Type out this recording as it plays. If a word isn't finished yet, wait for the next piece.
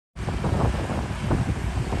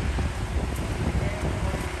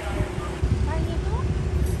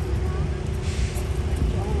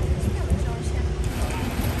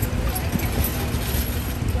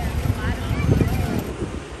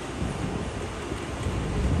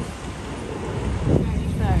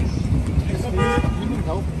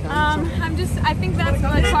I think that's the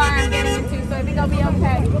car I'm getting into, so I think I'll be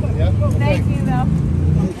okay. Yeah? Thank you, though.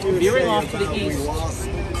 Veering off to the east.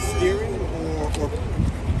 Steering or...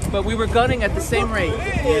 But we were gunning at the same rate.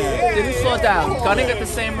 Yeah. Didn't slow down. Gunning at the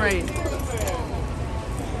same rate.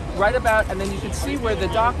 Right about, and then you could see where the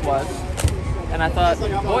dock was. And I thought,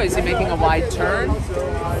 boy, is he making a wide turn?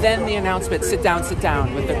 Then the announcement, sit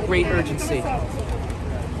down, with a great urgency.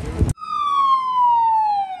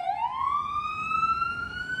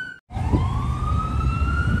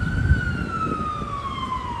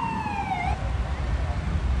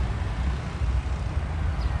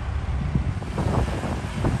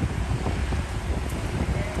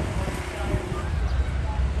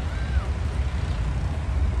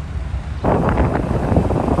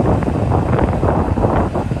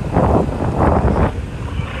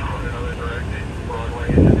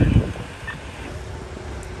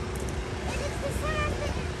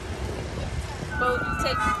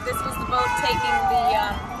 This was the boat taking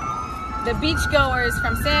the beachgoers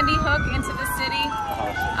from Sandy Hook into the city,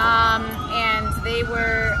 and they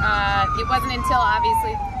were. It wasn't until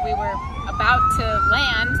obviously we were about to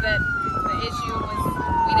land that the issue was.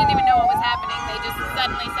 We didn't even know what was happening. They just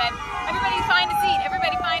suddenly said, "Everybody find a seat.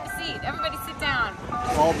 Everybody find a seat. Everybody sit down."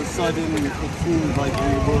 All of a sudden, it seemed like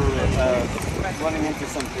we were running into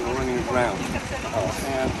something, running aground,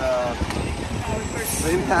 and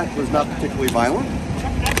the impact was not particularly violent.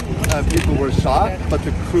 People were shocked, but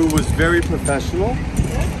the crew was very professional,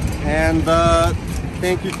 and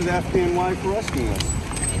thank you to the FDNY for rescuing us.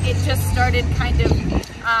 It just started kind of,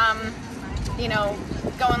 you know,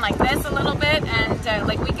 going like this a little bit, and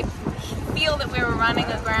like we could feel that we were running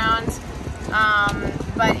aground,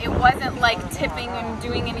 but it wasn't like tipping and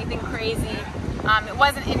doing anything crazy. It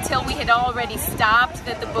wasn't until we had already stopped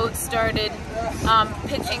that the boat started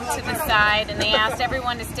pitching to the side, and they asked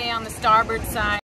everyone to stay on the starboard side.